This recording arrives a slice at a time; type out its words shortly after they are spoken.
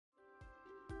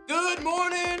Good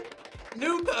morning,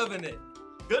 New Covenant.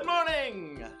 Good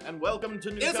morning, and welcome to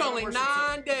New Covenant. It's only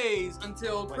 9 days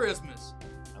until Christmas.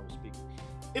 I was speaking.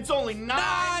 It's only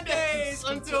 9 days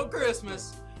until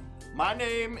Christmas. My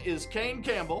name is Kane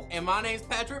Campbell. And my name's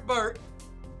Patrick Burt.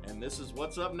 And this is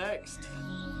What's Up Next.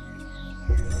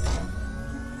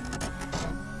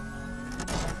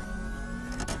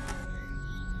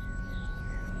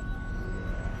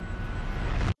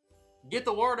 Get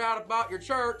the word out about your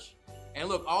church and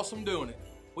look awesome doing it.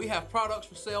 We have products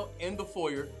for sale in the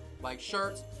foyer, like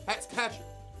shirts, hats. Patrick,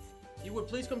 you would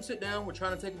please come sit down. We're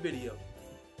trying to take a video.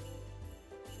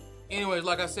 Anyways,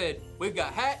 like I said, we've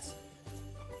got hats,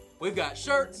 we've got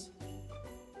shirts,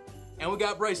 and we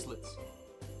got bracelets.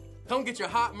 Come get your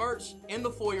hot merch in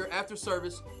the foyer after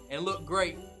service and look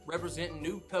great representing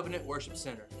New Covenant Worship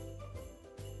Center.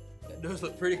 That does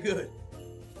look pretty good.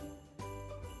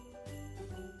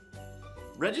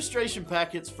 Registration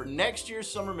packets for next year's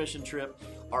summer mission trip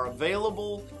are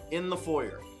available in the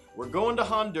foyer. We're going to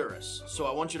Honduras, so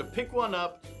I want you to pick one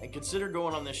up and consider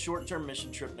going on this short-term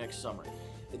mission trip next summer.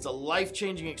 It's a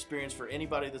life-changing experience for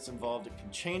anybody that's involved. It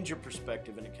can change your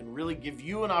perspective, and it can really give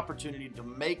you an opportunity to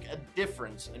make a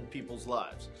difference in people's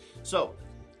lives. So,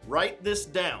 write this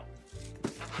down.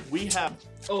 We have,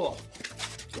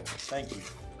 thank you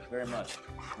very much.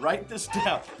 Write this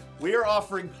down. We are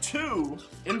offering 2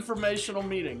 informational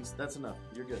meetings. That's enough.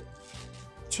 You're good.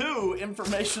 2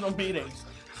 informational meetings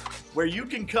where you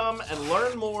can come and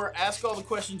learn more, ask all the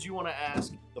questions you want to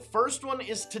ask. The first one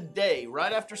is today,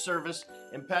 right after service,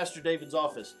 in Pastor David's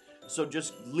office. So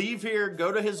just leave here,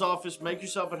 go to his office, make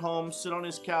yourself at home, sit on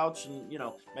his couch, and,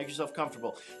 make yourself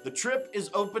comfortable. The trip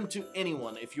is open to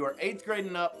anyone. If you are 8th grade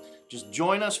and up, just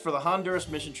join us for the Honduras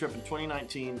mission trip in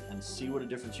 2019 and see what a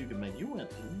difference you can make. You went,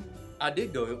 didn't you? I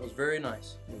did go. It was very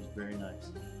nice. It was very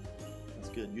nice. That's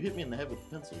good. You hit me in the head with the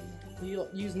pencil. You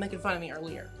was making fun of me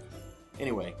earlier.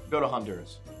 Anyway, go to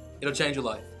Honduras. It'll change your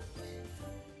life.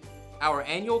 Our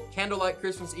annual Candlelight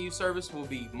Christmas Eve service will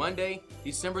be Monday,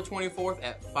 December 24th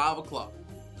at 5 o'clock.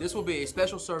 This will be a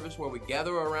special service where we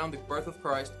gather around the birth of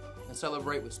Christ and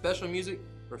celebrate with special music,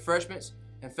 refreshments,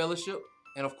 and fellowship,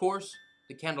 and of course,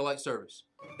 the candlelight service.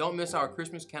 Don't miss our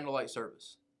Christmas candlelight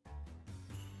service.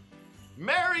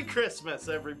 Merry Christmas,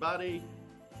 everybody!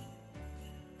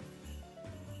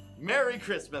 Merry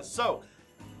Christmas! So,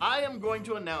 I am going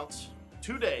to announce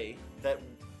today that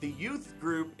the youth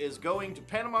group is going to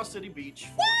Panama City Beach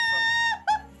for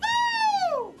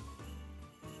summer.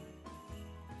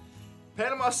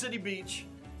 Panama City Beach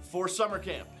for summer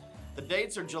camp. The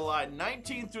dates are July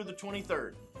 19th through the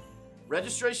 23rd.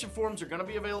 Registration forms are going to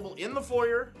be available in the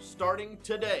foyer starting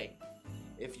today.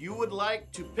 If you would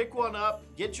like to pick one up,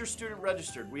 get your student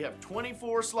registered. We have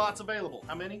 24 slots available.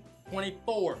 How many?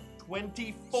 24.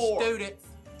 24. Students.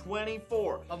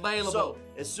 24. Available. So,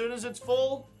 as soon as it's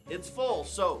full, it's full.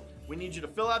 So, we need you to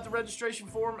fill out the registration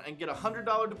form and get a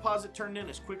 $100 deposit turned in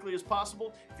as quickly as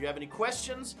possible. If you have any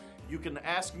questions, you can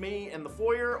ask me in the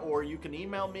foyer, or you can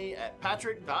email me at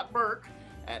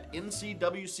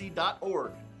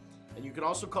patrick.burke@ncwc.org. And you can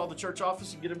also call the church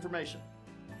office and get information.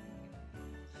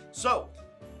 So,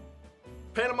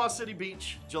 Panama City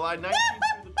Beach, July 19th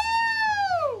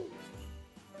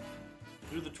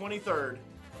through the 23rd.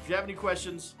 If you have any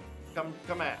questions, come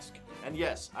ask. And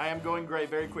yes, I am going gray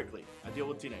very quickly. I deal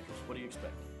with teenagers. What do you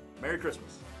expect? Merry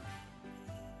Christmas.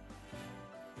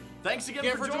 Thanks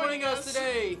again for joining us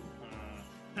today.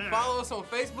 Follow us on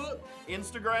Facebook,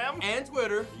 Instagram, and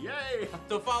Twitter. Yay!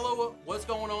 To follow what's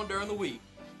going on during the week.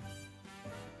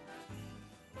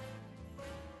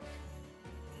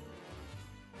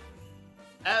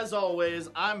 As always,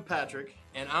 I'm Patrick.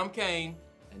 And I'm Kane.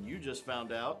 And you just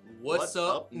found out What's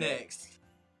up next?